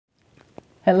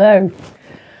Hello,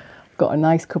 got a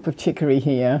nice cup of chicory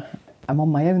here. I'm on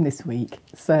my own this week,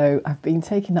 so I've been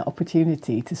taking that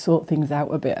opportunity to sort things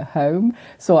out a bit at home,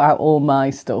 sort out all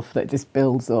my stuff that just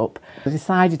builds up. I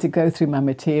decided to go through my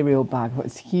material bag,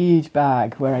 it's a huge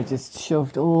bag where I just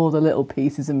shoved all the little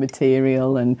pieces of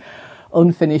material and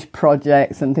unfinished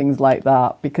projects and things like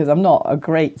that, because I'm not a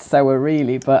great sewer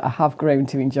really, but I have grown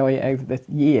to enjoy it over the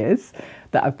years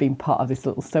that I've been part of this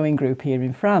little sewing group here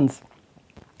in France.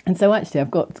 And so actually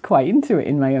I've got quite into it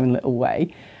in my own little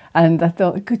way, and I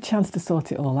thought a good chance to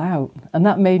sort it all out. And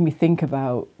that made me think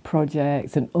about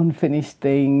projects and unfinished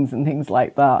things and things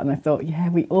like that. And I thought, yeah,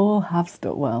 we all have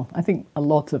stuff. Well, I think a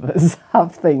lot of us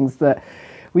have things that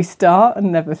we start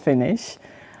and never finish.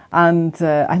 And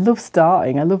I love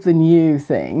starting. I love the new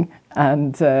thing,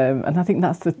 and I think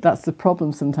that's the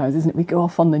problem sometimes, isn't it? We go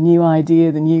off on the new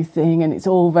idea, the new thing, and it's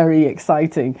all very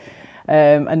exciting.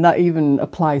 And that even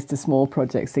applies to small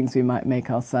projects, things we might make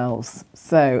ourselves.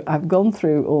 So I've gone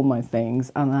through all my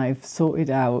things and I've sorted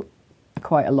out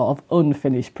quite a lot of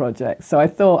unfinished projects. So I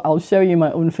thought I'll show you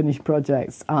my unfinished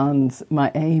projects, and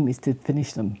my aim is to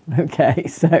finish them. Okay,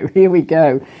 so here we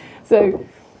go. So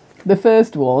the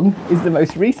first one is the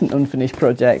most recent unfinished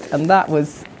project, and that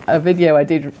was a video I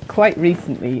did quite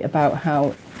recently about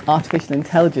how artificial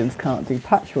intelligence can't do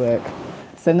patchwork.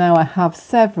 So now I have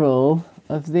several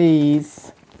of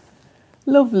these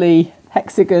lovely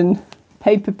hexagon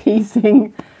paper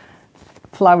piecing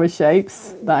flower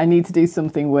shapes that I need to do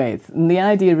something with. And the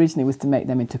idea originally was to make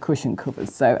them into cushion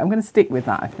covers. So I'm going to stick with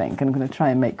that, I think, and I'm going to try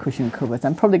and make cushion covers.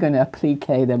 I'm probably going to applique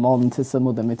them onto some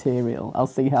other material. I'll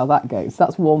see how that goes.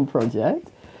 That's one project.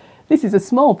 This is a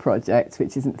small project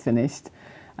which isn't finished.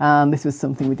 This was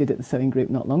something we did at the sewing group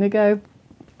not long ago.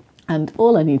 And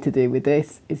all I need to do with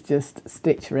this is just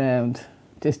stitch around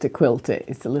just to quilt it.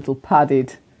 It's a little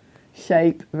padded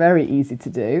shape, very easy to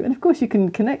do, and of course you can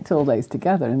connect all those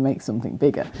together and make something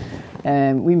bigger.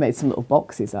 We made some little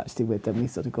boxes actually with them. We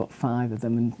sort of got 5 of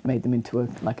them and made them into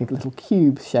like a little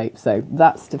cube shape. So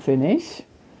that's to finish.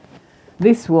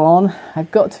 This one, I've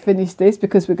got to finish this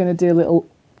because we're going to do a little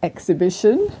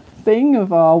exhibition thing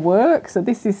of our work. So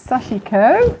this is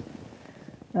sashiko,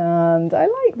 and I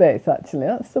like this actually.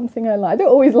 That's something I like. I don't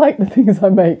always like the things I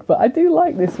make, but I do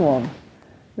like this one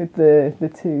with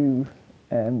the two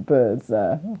birds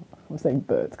there. I'm saying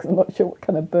birds because I'm not sure what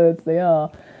kind of birds they are.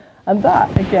 And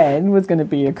that again was going to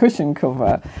be a cushion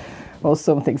cover or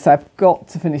something, so I've got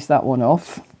to finish that one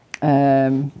off.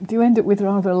 Do end up with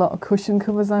rather a lot of cushion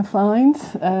covers, I find.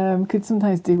 Could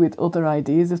sometimes do with other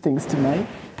ideas of things to make.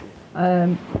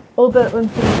 Other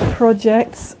unfinished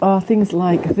projects are things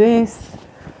like this.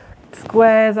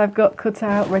 Squares I've got cut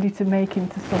out ready to make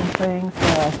into something, so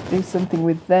I'll do something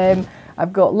with them.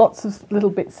 I've got lots of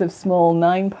little bits of small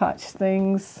 9-patch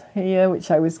things here, which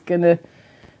I was gonna,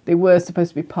 they were supposed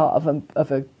to be part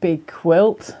of a big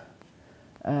quilt.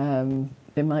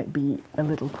 There might be a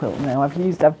little quilt now.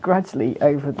 I've gradually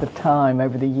over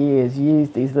the years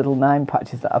used these little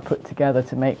 9-patches that I put together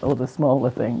to make all the smaller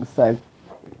things. So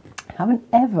I haven't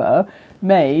ever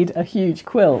made a huge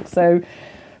quilt. So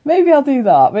maybe I'll do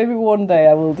that. Maybe one day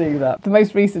I will do that.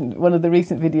 One of the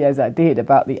recent videos I did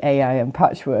about the AI and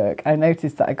patchwork, I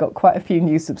noticed that I got quite a few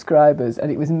new subscribers,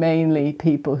 and it was mainly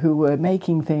people who were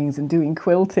making things and doing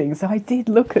quilting. So I did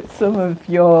look at some of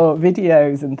your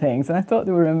videos and things, and I thought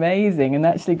they were amazing, and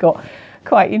actually got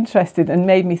quite interested and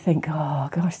made me think, oh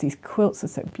gosh, these quilts are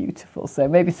so beautiful. So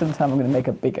maybe sometime I'm going to make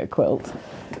a bigger quilt.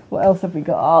 What else have we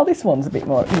got? Oh, this one's a bit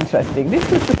more interesting. This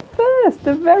was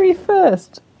the very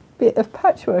first bit of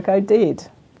patchwork I did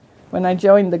when I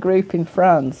joined the group in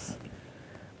France,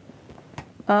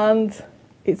 and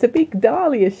it's a big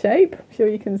dahlia shape. I'm sure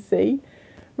you can see,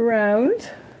 round.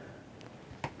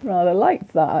 Rather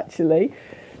liked that actually.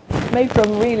 Made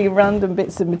from really random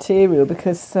bits of material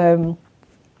because I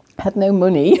had no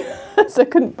money, so I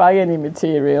couldn't buy any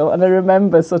material. And I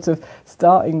remember sort of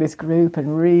starting this group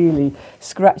and really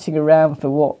scratching around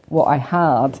for what I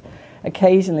had.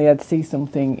 Occasionally I'd see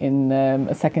something in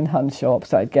a second-hand shop,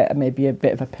 so I'd get maybe a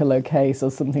bit of a pillowcase or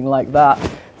something like that.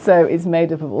 So it's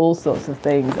made up of all sorts of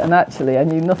things, and actually I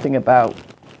knew nothing about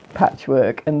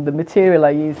patchwork, and the material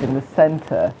I used in the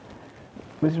centre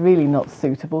was really not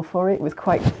suitable for it. It was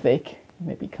quite thick,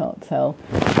 maybe you can't tell.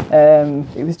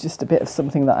 It was just a bit of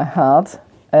something that I had,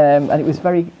 and it was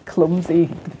very clumsy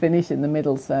to finish in the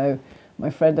middle, so my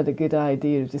friend had a good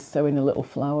idea of just sewing a little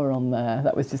flower on there.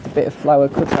 That was just a bit of flower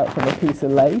cut out from a piece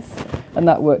of lace, and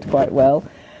that worked quite well.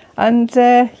 And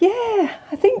yeah,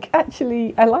 I think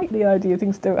actually I like the idea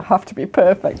things don't have to be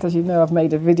perfect. As you know, I've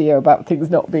made a video about things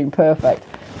not being perfect.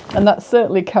 And that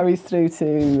certainly carries through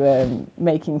to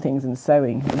making things and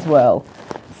sewing as well.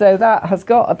 So that has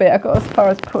got a bit, I got as far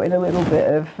as putting a little bit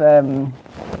of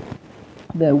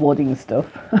the wadding stuff.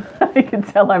 You can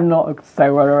tell I'm not a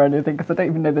sewer or anything because I don't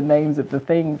even know the names of the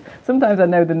things. Sometimes I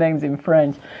know the names in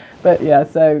French. But yeah,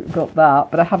 so got that,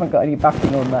 but I haven't got any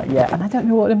backing on that yet. And I don't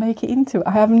know what to make it into.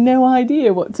 I have no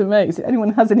idea what to make. So if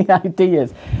anyone has any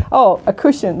ideas. Oh, a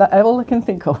cushion. That all I can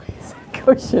think of is a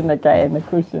cushion again, a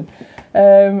cushion.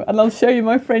 And I'll show you,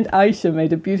 my friend Aisha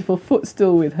made a beautiful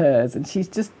footstool with hers, and she's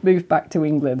just moved back to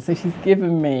England, so she's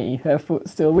given me her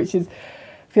footstool, which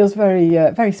feels very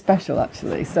very special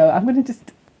actually. So I'm going to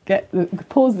just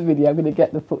pause the video. I'm going to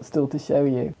get the footstool to show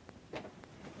you.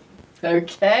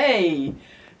 Okay,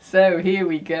 so here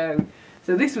we go.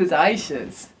 So this was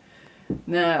Aisha's.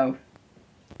 Now,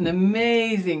 an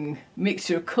amazing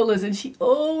mixture of colours, and she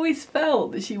always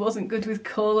felt that she wasn't good with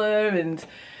colour and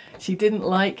she didn't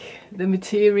like the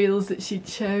materials that she'd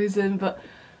chosen, but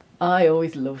I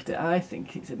always loved it. I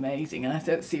think it's amazing, and I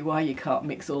don't see why you can't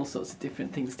mix all sorts of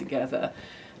different things together.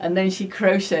 And then she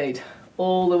crocheted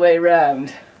all the way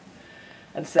around,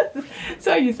 and so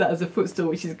I use that as a footstool,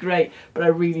 which is great, but I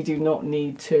really do not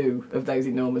need two of those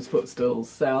enormous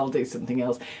footstools, so I'll do something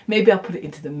else. Maybe I'll put it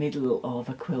into the middle of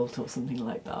a quilt or something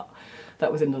like that.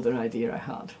 That was another idea I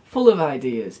had. Full of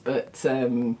ideas, but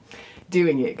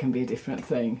doing it can be a different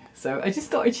thing. So I just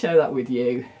thought I'd share that with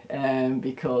you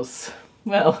because,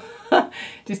 well,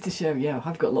 just to show, yeah,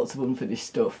 I've got lots of unfinished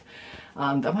stuff,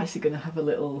 and I'm actually going to have a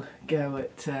little go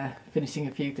at finishing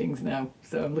a few things now.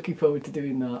 So I'm looking forward to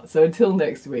doing that. So until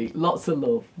next week, lots of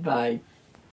love. Bye.